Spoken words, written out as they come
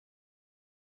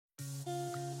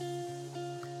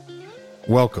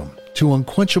Welcome to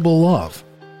Unquenchable Love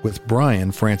with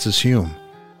Francis Hume.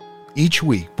 Each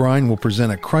week, Brian will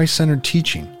present a Christ-centered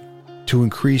teaching to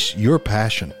increase your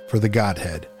passion for the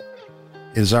Godhead.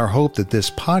 It is our hope that this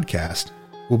podcast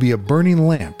will be a burning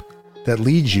lamp that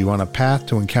leads you on a path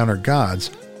to encounter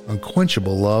God's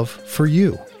unquenchable love for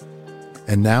you.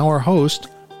 And now our host,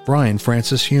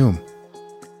 Francis Hume.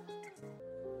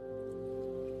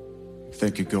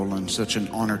 Thank you, Golan. Such an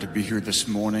honor to be here this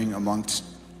morning amongst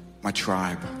my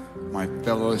tribe, my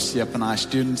fellow CFNI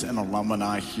students and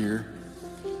alumni here.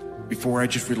 Before I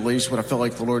just release what I felt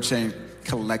like the Lord saying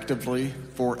collectively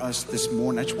for us this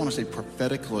morning, I just want to say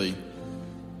prophetically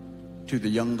to the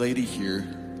young lady here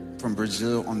from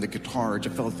Brazil on the guitar. I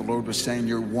just felt like the Lord was saying,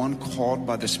 you're one called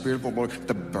by the Spirit of the Lord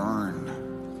to burn.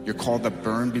 You're called to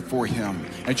burn before Him.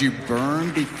 As you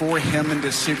burn before Him in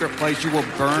this secret place, you will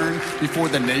burn before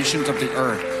the nations of the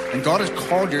earth. And God has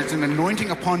called you. It's an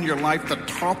anointing upon your life to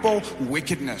topple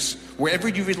wickedness. Wherever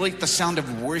you relate the sound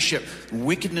of worship,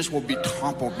 wickedness will be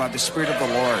toppled by the Spirit of the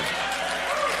Lord.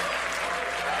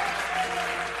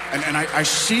 And I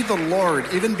see the Lord,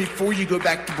 even before you go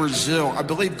back to Brazil, I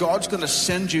believe God's going to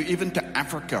send you even to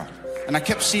Africa. And I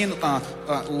kept seeing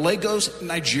Lagos,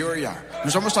 Nigeria. It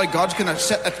was almost like God's going to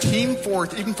set a team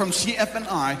forth, even from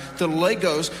CFNI to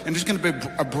Lagos, and there's going to be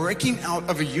a breaking out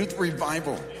of a youth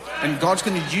revival. And God's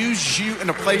going to use you in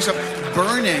a place of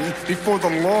burning before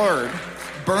the Lord,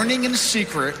 burning in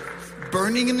secret,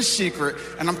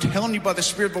 and I'm telling you by the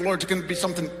Spirit of the Lord, it's going to be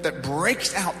something that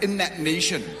breaks out in that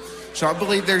nation. So I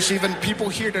believe there's even people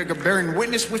here that are bearing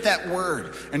witness with that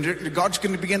word. And God's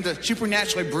going to begin to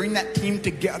supernaturally bring that team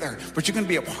together. But you're going to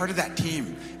be a part of that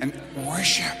team and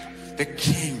worship the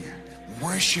King.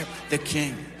 Worship the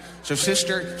King. So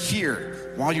sister,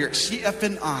 here, while you're at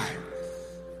CFNI,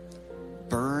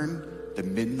 burn the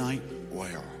midnight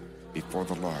oil before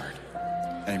the Lord.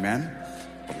 Amen.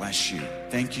 Bless you.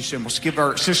 Thank you so much. Let's give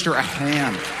our sister a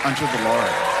hand unto the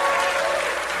Lord.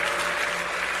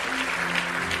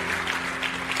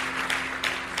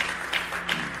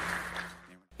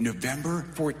 November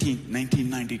 14th,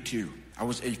 1992, I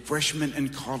was a freshman in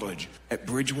college at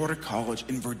Bridgewater College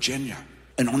in Virginia.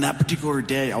 And on that particular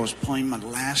day, I was playing my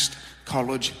last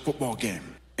college football game.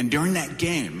 And during that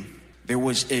game, there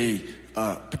was a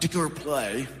particular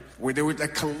play where there was a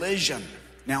collision.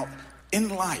 Now, in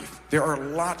life, there are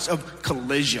lots of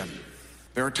collision.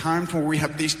 There are times where we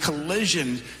have these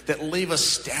collisions that leave us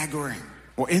staggering.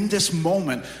 Well, in this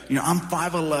moment, I'm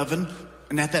 5'11",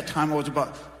 and at that time I was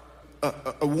about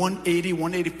a 180,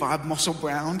 185 muscle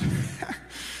bound. A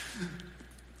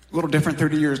little different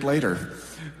 30 years later.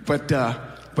 But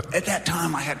at that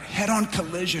time, I had head-on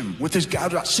collision with this guy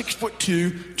about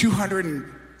 6'2",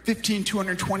 215,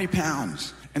 220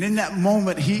 pounds. And in that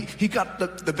moment, he got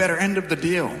the better end of the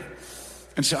deal.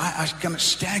 And so I kind of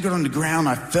staggered on the ground.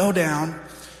 I fell down.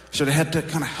 So they had to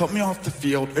kind of help me off the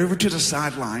field over to the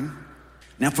sideline.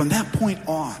 Now, from that point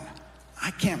on, I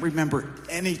can't remember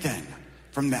anything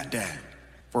from that day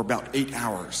for about 8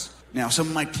 hours. Now, some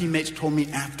of my teammates told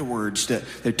me afterwards that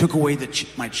they took away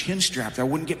my chin strap, that I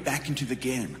wouldn't get back into the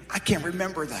game. I can't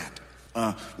remember that.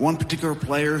 One particular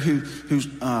player who's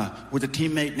with a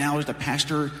teammate now is the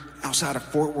pastor outside of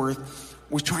Fort Worth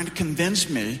was trying to convince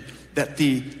me that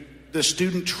the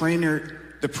student trainer,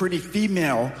 the pretty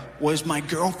female, was my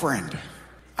girlfriend.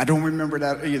 I don't remember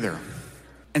that either.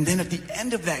 And then at the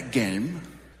end of that game,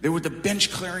 there was a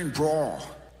bench clearing brawl.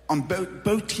 On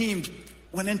both teams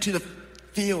went into the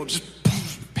field, just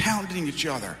pounding each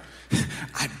other.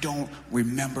 I don't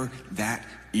remember that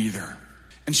either.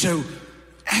 And so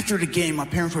after the game, my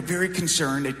parents were very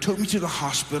concerned. They took me to the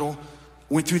hospital,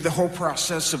 went through the whole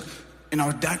process of, I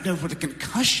was diagnosed with a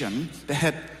concussion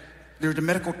there's a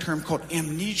medical term called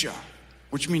amnesia,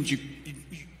 which means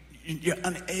you're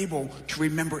unable to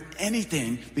remember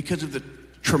anything because of the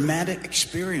traumatic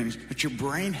experience that your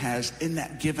brain has in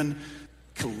that given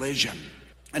collision.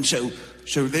 And so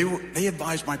they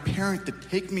advised my parents to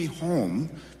take me home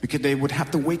because they would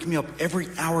have to wake me up every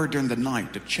hour during the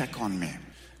night to check on me.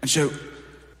 And so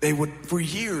they would, for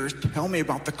years, tell me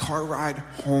about the car ride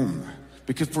home,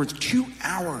 because for 2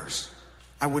 hours,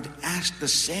 I would ask the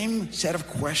same set of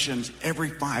questions every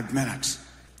 5 minutes.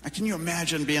 Now, can you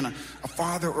imagine being a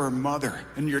father or a mother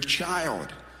and your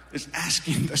child is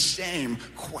asking the same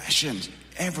questions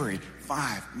every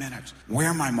 5 minutes?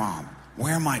 Where my mom?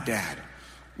 Where my dad?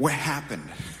 What happened?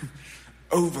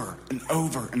 Over and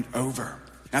over and over.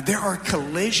 Now, there are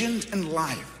collisions in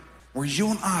life where you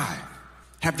and I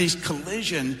have these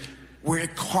collisions where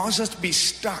it causes us to be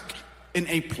stuck in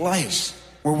a place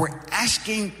where we're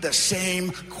asking the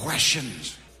same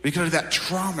questions. Because of that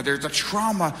trauma. There's a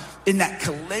trauma in that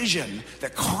collision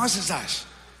that causes us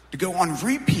to go on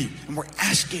repeat, and we're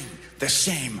asking the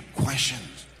same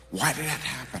questions. Why did that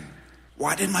happen?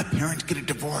 Why did my parents get a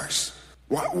divorce?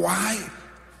 Why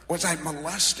was I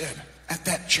molested at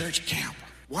that church camp?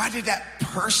 Why did that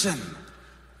person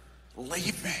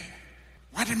leave me?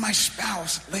 Why did my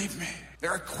spouse leave me?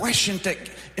 There are questions that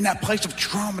in that place of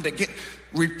trauma that get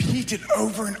repeated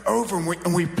over and over,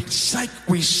 and we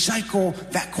cycle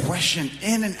that question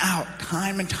in and out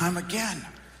time and time again.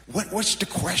 What's the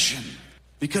question?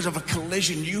 Because of a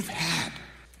collision you've had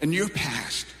in your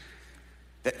past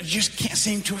that you just can't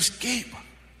seem to escape.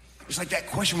 It's like that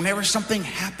question, whenever something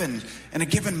happens in a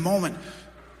given moment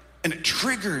and it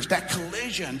triggers that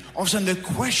collision, all of a sudden the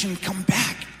question comes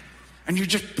back and you're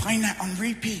just playing that on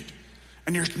repeat.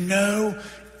 And there's no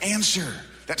answer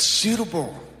that's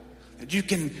suitable that you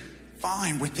can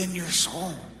find within your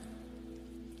soul.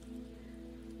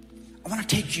 I want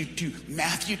to take you to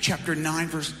Matthew chapter 9,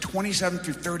 verse 27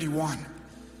 through 31.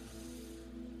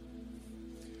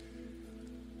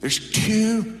 There's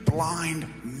two blind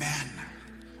men.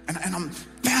 And I'm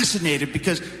fascinated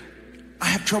because I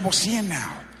have trouble seeing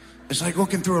now. It's like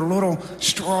looking through a little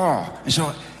straw. And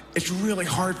so it's really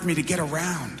hard for me to get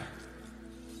around.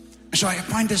 And so I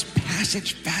find this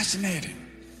passage fascinating.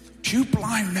 Two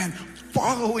blind men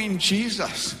following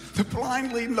Jesus. The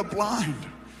blind leading the blind.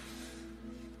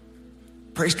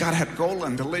 Praise God I had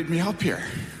Golan to lead me up here.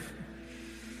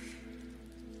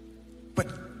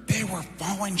 But they were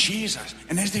following Jesus.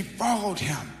 And as they followed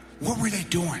him, what were they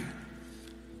doing?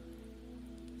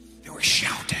 They were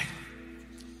shouting.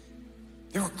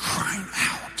 They were crying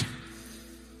out.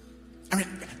 I mean,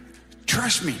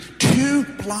 trust me, two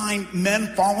blind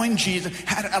men following Jesus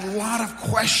had a lot of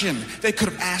questions they could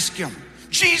have asked him.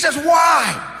 Jesus,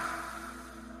 why?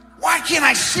 Why can't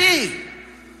I see?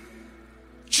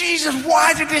 Jesus,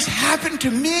 why did this happen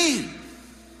to me?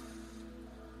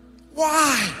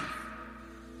 Why?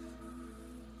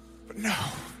 But no,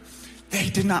 they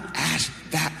did not ask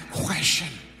that question.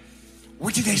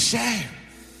 What did they say?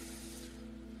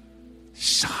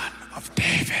 Son of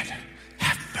David,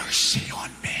 have mercy on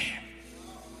me.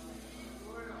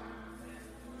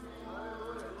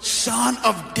 Son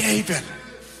of David,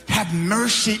 have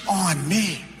mercy on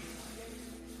me.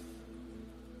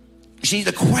 You see,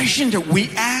 the questions that we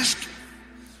ask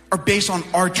are based on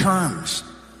our terms.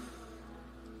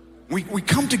 We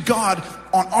come to God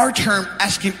on our term,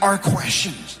 asking our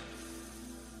questions.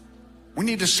 We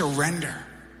need to surrender.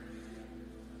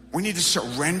 We need to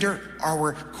surrender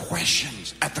our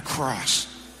questions at the cross.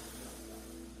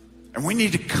 And we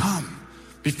need to come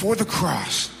before the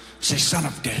cross, say, Son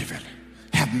of David,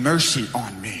 have mercy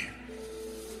on me.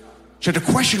 So the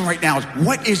question right now is,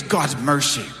 what is God's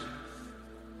mercy?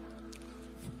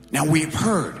 Now we've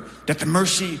heard that the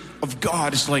mercy of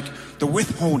God is like the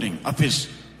withholding of his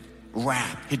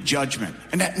wrath, his judgment.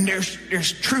 And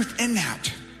there's truth in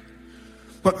that.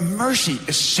 But mercy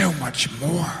is so much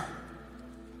more.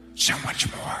 So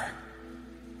much more.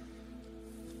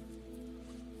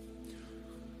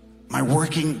 My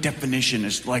working definition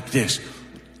is like this.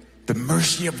 The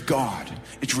mercy of God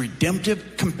is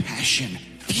redemptive compassion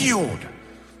fueled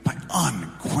by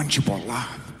unquenchable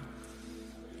love.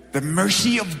 The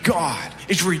mercy of God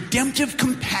is redemptive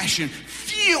compassion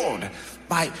fueled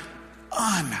by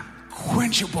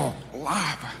unquenchable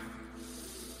love.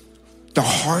 The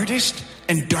hardest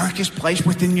and darkest place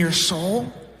within your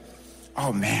soul,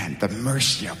 oh man, the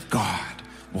mercy of God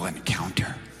will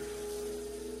encounter.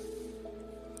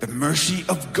 The mercy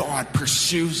of God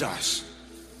pursues us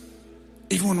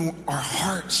even when our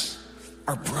hearts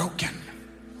are broken.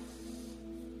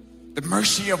 The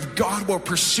mercy of God will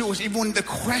pursue us even when the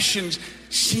questions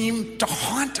seem to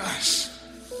haunt us.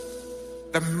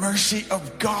 The mercy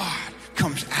of God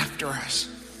comes after us.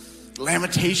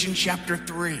 Lamentations chapter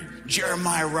 3,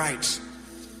 Jeremiah writes,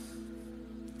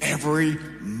 every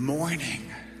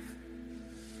morning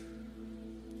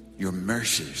your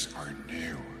mercies are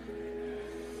new.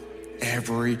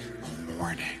 Every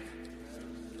morning.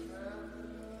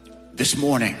 This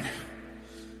morning,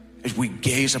 as we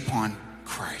gaze upon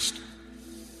Christ,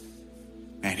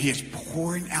 and he is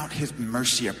pouring out his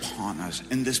mercy upon us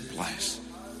in this place.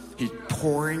 He's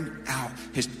pouring out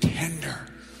his tender,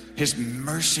 his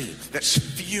mercy that's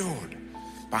fueled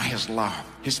by his love,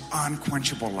 his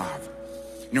unquenchable love.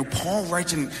 You know, Paul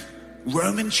writes in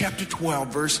Romans chapter 12,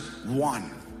 verse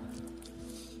 1.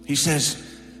 He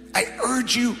says, I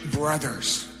urge you,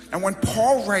 brothers. And when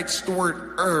Paul writes the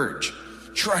word urge,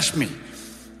 trust me,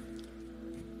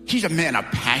 he's a man of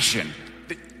passion.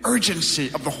 The urgency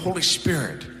of the Holy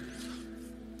Spirit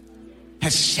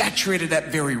has saturated that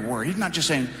very word. He's not just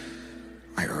saying,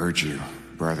 I urge you,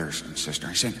 brothers and sisters.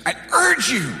 He's saying, I urge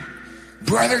you,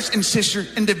 brothers and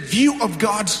sisters, in the view of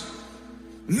God's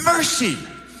mercy,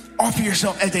 offer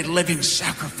yourself as a living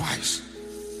sacrifice.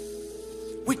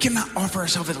 We cannot offer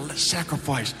ourselves as a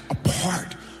sacrifice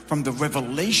apart from the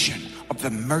revelation of the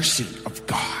mercy of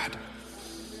God.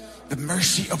 The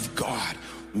mercy of God.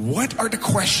 What are the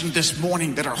questions this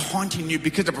morning that are haunting you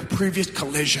because of a previous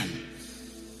collision?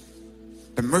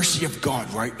 The mercy of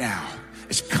God right now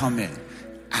is coming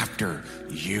after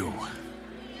you.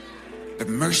 The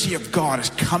mercy of God is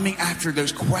coming after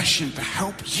those questions to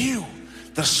help you.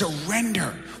 The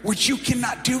surrender, which you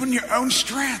cannot do in your own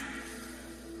strength.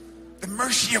 The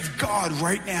mercy of God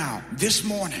right now, this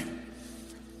morning.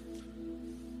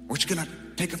 We're just going to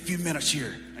take a few minutes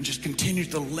here and just continue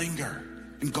to linger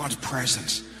in God's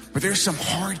presence. But there's some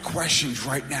hard questions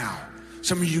right now.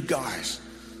 Some of you guys,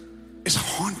 it's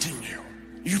haunting you.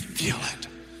 You feel it.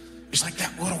 It's like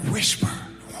that little whisper.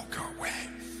 It won't go away.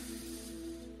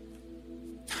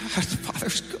 The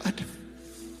Father's good.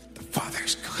 The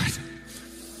Father's good.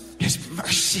 His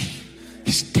mercy,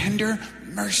 His tender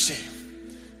mercy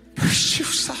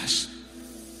pursues us.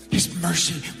 His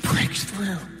mercy breaks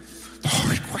through the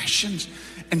hard questions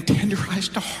and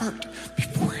tenderize the heart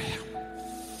before Him.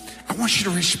 I want you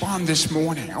to respond this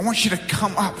morning. I want you to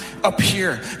come up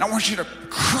here, and I want you to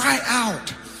cry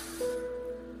out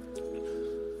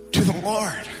to the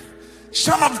Lord.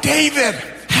 Son of David,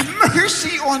 have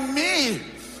mercy on me.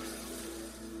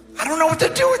 I don't know what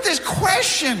to do with this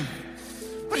question,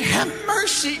 but have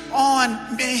mercy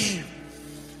on me.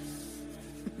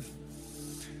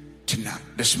 Tonight,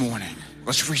 this morning,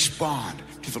 let's respond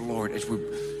to the Lord as we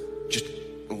just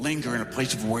linger in a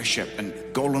place of worship, and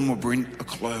Golan will bring a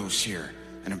close here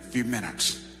in a few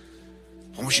minutes.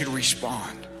 I want you to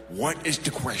respond. What is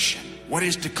the question? What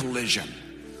is the collision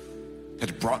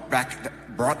that brought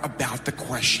about the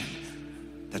question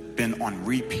that's been on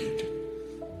repeat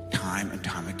time and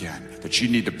time again that you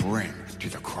need to bring to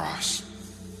the cross?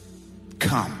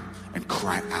 Come and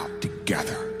cry out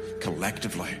together,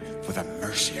 collectively, for the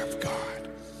mercy of God.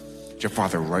 Dear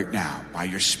Father, right now, by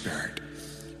your Spirit,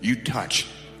 you touch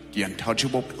the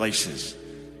untouchable places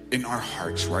in our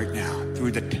hearts right now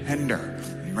through the tender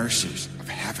mercies of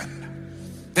heaven.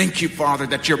 Thank you, Father,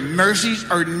 that your mercies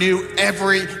are new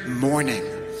every morning.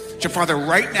 So, Father,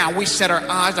 right now we set our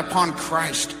eyes upon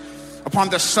Christ, upon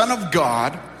the Son of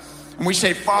God, and we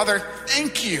say, Father,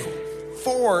 thank you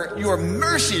for your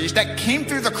mercies that came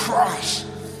through the cross.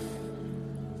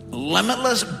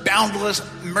 Limitless, boundless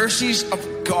mercies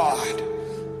of God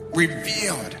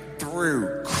revealed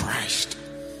through Christ.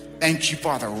 Thank you,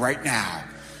 Father. Right now,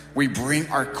 we bring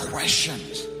our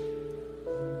questions,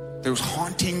 those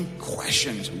haunting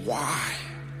questions. Why?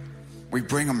 We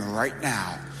bring them right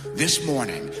now, this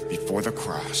morning, before the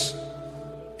cross.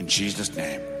 In Jesus'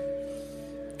 name,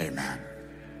 amen.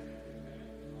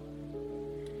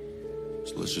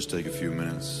 So let's just take a few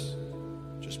minutes,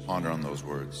 just ponder on those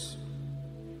words.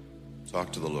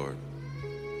 Talk to the Lord.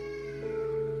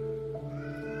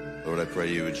 Lord, I pray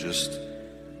you would just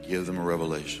give them a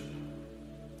revelation.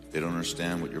 If they don't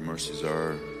understand what your mercies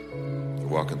are, they're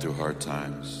walking through hard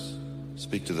times.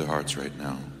 Speak to their hearts right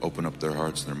now. Open up their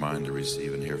hearts and their mind to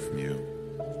receive and hear from you.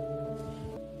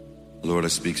 Lord, I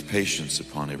speak patience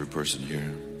upon every person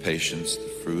here. Patience, the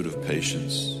fruit of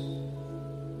patience.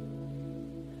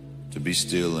 To be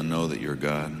still and know that you're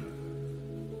God.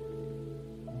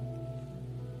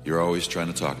 You're always trying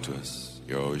to talk to us.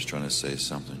 You're always trying to say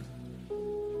something.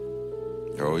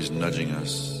 You're always nudging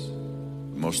us.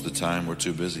 Most of the time, we're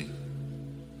too busy.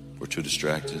 We're too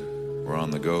distracted. We're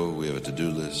on the go. We have a to-do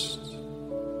list.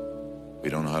 We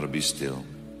don't know how to be still.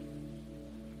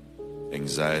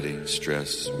 Anxiety,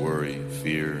 stress, worry,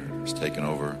 fear has taken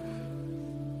over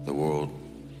the world.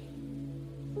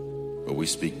 But we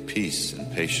speak peace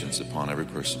and patience upon every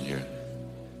person here.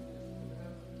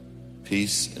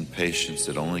 Peace and patience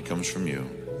that only comes from you.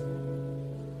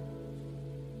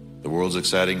 The world's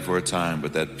exciting for a time,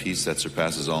 but that peace that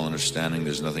surpasses all understanding,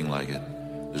 there's nothing like it.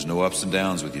 There's no ups and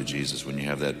downs with you, Jesus, when you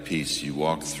have that peace. You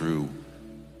walk through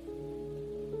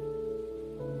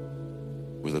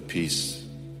with a peace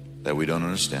that we don't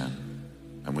understand,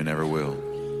 and we never will.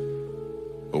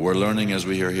 But we're learning as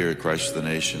we are here at Christ for the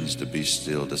Nations to be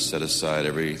still, to set aside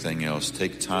everything else.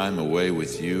 Take time away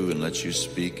with you and let you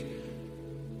speak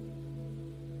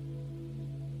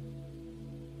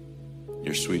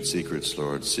your sweet secrets,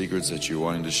 Lord, secrets that you're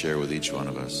wanting to share with each one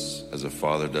of us as a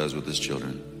father does with his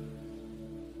children.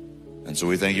 And so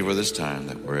we thank you for this time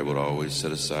that we're able to always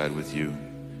set aside with you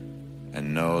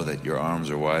and know that your arms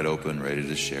are wide open, ready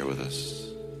to share with us.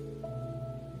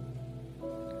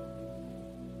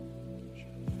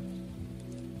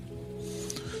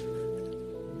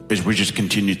 as we just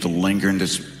continue to linger in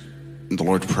the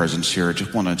Lord's presence here, I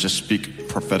just want to just speak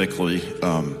prophetically.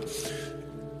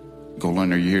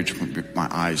 Golan, are you here? Just my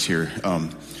eyes here.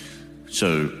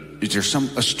 So is there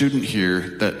a student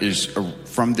here that is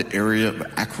from the area of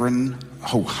Akron,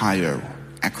 Ohio?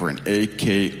 Akron,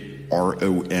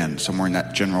 Akron, somewhere in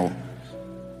that general.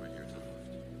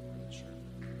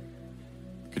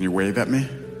 Can you wave at me?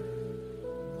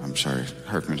 I'm sorry,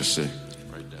 hard for me to see.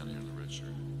 Right down here in the red shirt.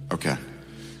 Okay.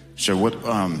 So what,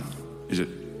 is it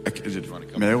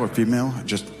male or female?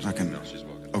 Just so I can. No, she's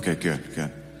walking. Okay,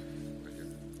 good.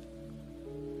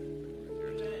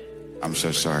 I'm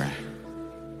so sorry.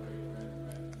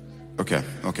 Okay.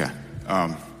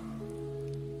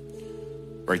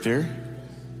 Right there?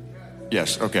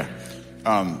 Yes, okay.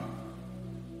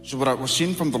 So what I was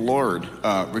seeing from the Lord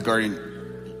regarding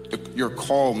your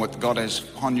call and what God has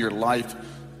on your life,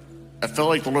 I felt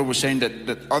like the Lord was saying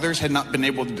that others had not been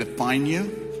able to define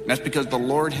you. And that's because the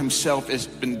Lord himself has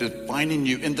been defining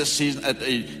you in this season as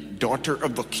a daughter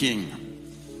of the King.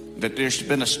 That there's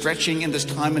been a stretching in this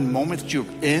time and moment that you're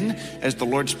in as the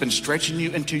Lord's been stretching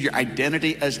you into your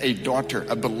identity as a daughter,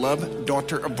 a beloved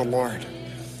daughter of the Lord.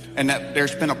 And that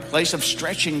there's been a place of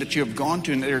stretching that you have gone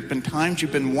to, and there have been times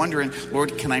you've been wondering,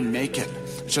 Lord, can I make it?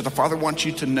 So the Father wants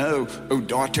you to know, oh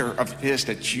daughter of his,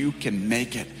 that you can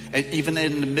make it. And even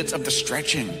in the midst of the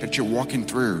stretching that you're walking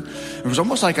through. It was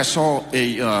almost like I saw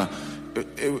a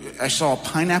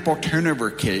pineapple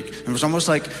turnover cake. It was almost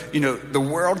like, the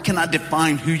world cannot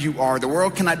define who you are. The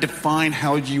world cannot define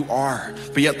how you are.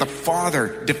 But yet the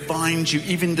Father defines you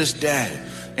even this day.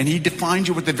 And he defines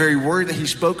you with the very word that he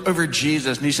spoke over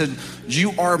Jesus. And he said,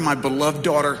 you are my beloved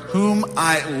daughter, whom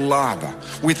I love.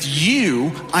 With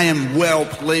you, I am well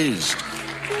pleased.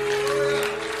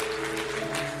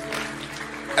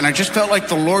 And I just felt like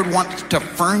the Lord wants to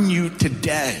affirm you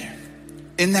today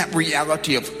in that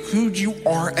reality of who you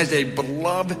are as a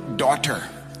beloved daughter.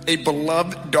 A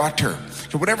beloved daughter.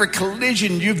 So whatever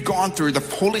collision you've gone through, the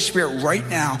Holy Spirit right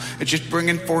now is just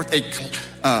bringing forth a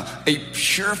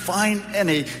purifying and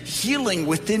a healing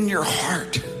within your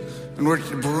heart in order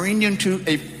to bring you into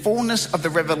a fullness of the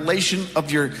revelation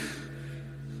of your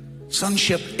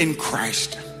sonship in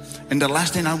Christ. And the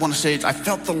last thing I want to say is I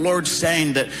felt the Lord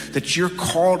saying that you're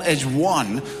called as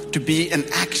one to be in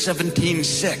Acts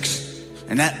 17:6.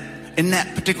 And that in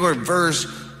that particular verse,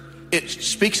 it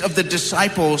speaks of the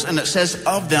disciples, and it says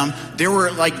of them, they were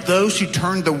like those who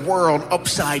turned the world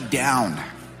upside down.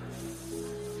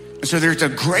 And so there's a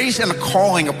grace and a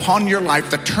calling upon your life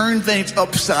to turn things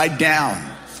upside down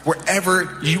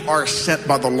wherever you are sent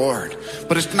by the Lord.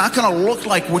 But it's not going to look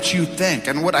like what you think.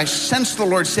 And what I sense the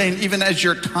Lord saying, even as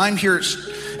your time here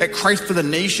at Christ for the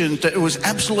Nations, that it was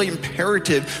absolutely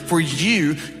imperative for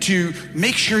you to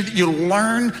make sure that you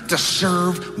learn to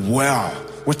serve well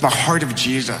with the heart of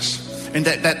Jesus. And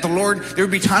that the Lord, there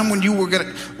would be time when you were going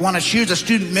to want to choose a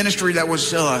student ministry that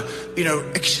was,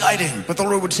 exciting. But the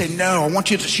Lord would say, no, I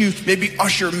want you to choose maybe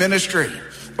usher ministry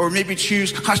or maybe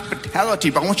choose hospitality.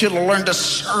 But I want you to learn to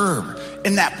serve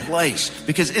in that place.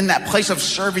 Because in that place of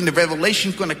serving, the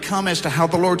revelation is going to come as to how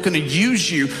the Lord's going to use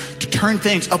you to turn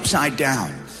things upside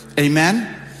down.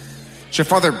 Amen? So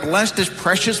Father, bless this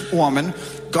precious woman.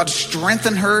 God,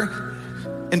 strengthen her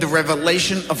in the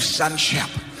revelation of sonship.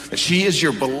 That she is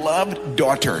your beloved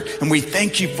daughter. And we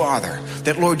thank you, Father,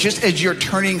 that, Lord, just as you're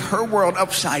turning her world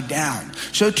upside down,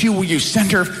 so too will you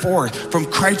send her forth from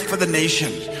Christ for the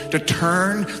Nations to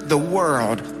turn the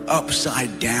world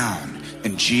upside down.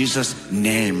 In Jesus'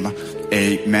 name,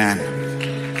 amen.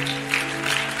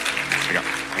 I got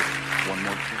one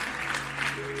more.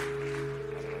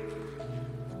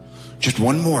 Just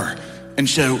one more. And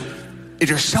so, if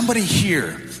there's somebody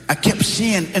here, I kept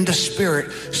seeing in the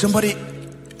spirit, somebody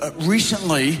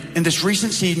recently, in this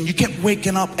recent season, you kept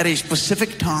waking up at a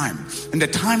specific time. And the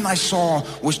time I saw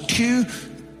was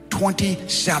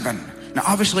 2:27. Now,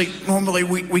 obviously, normally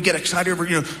we get excited over,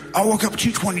 I woke up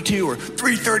 2:22 or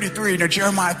 3:33,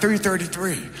 Jeremiah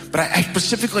 3:33. But I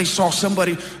specifically saw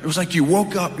somebody, it was like you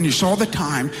woke up and you saw the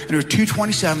time and it was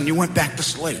 2:27 and you went back to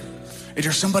sleep. Is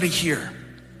there somebody here?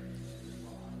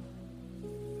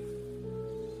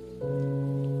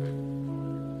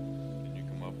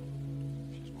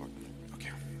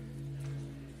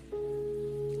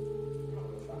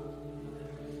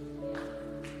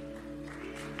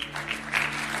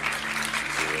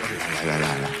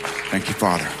 Thank you,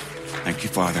 Father. Thank you,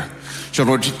 Father. So,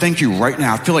 Lord, thank you right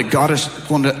now. I feel like God is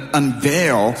going to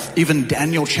unveil even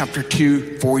Daniel chapter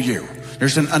 2 for you.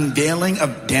 There's an unveiling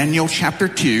of Daniel chapter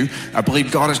 2. I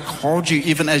believe God has called you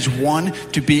even as one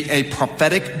to be a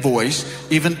prophetic voice,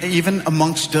 even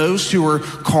amongst those who are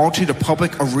called to the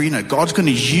public arena. God's going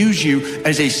to use you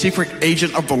as a secret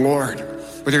agent of the Lord,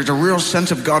 where there's a real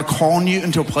sense of God calling you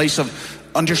into a place of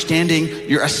understanding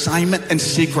your assignment and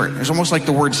secret. It's almost like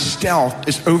the word stealth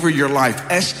is over your life.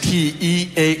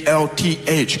 STEALTH.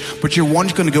 But you're one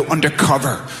that's going to go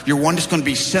undercover. You're one that's going to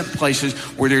be sent places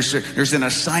where there's an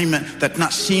assignment that's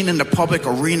not seen in the public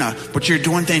arena, but you're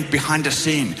doing things behind the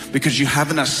scene because you have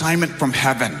an assignment from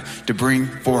heaven to bring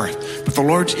forth. But the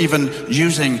Lord's even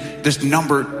using this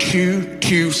number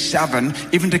 227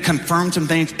 even to confirm some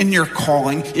things in your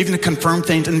calling, even to confirm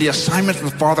things in the assignment that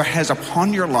the Father has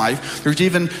upon your life.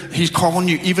 He's calling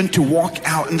you even to walk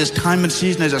out in this time and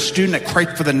season as a student at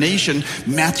Christ for the Nation,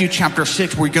 Matthew chapter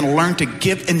 6, where you're going to learn to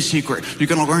give in secret. You're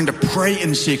going to learn to pray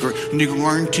in secret, and you're going to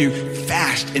learn to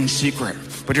fast in secret.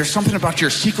 But there's something about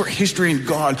your secret history in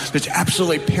God that's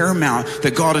absolutely paramount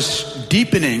that God is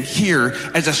deepening here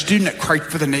as a student at Christ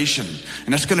for the Nation.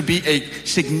 And that's going to be a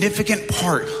significant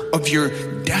part of your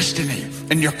destiny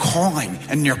and your calling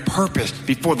and your purpose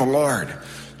before the Lord.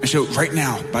 And so right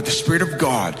now, by the Spirit of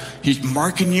God, He's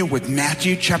marking you with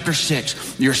Matthew chapter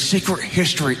 6, your secret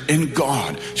history in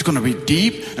God. It's going to be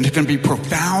deep and it's going to be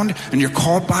profound, and you're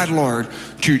called by the Lord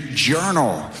to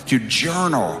journal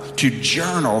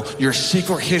your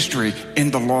secret history in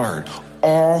the Lord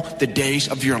all the days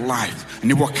of your life.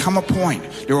 And there will come a point,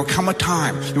 there will come a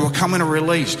time, there will come in a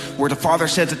release where the Father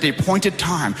says at the appointed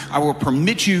time, I will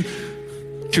permit you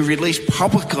to release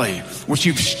publicly what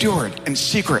you've stored in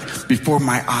secret before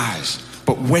my eyes.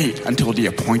 But wait until the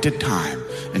appointed time.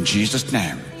 In Jesus'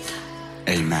 name,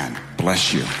 amen.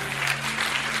 Bless you.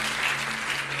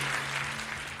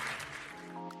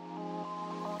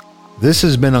 This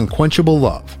has been Unquenchable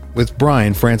Love with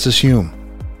Brian Francis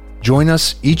Hume. Join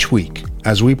us each week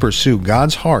as we pursue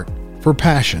God's heart for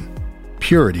passion,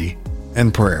 purity,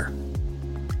 and prayer.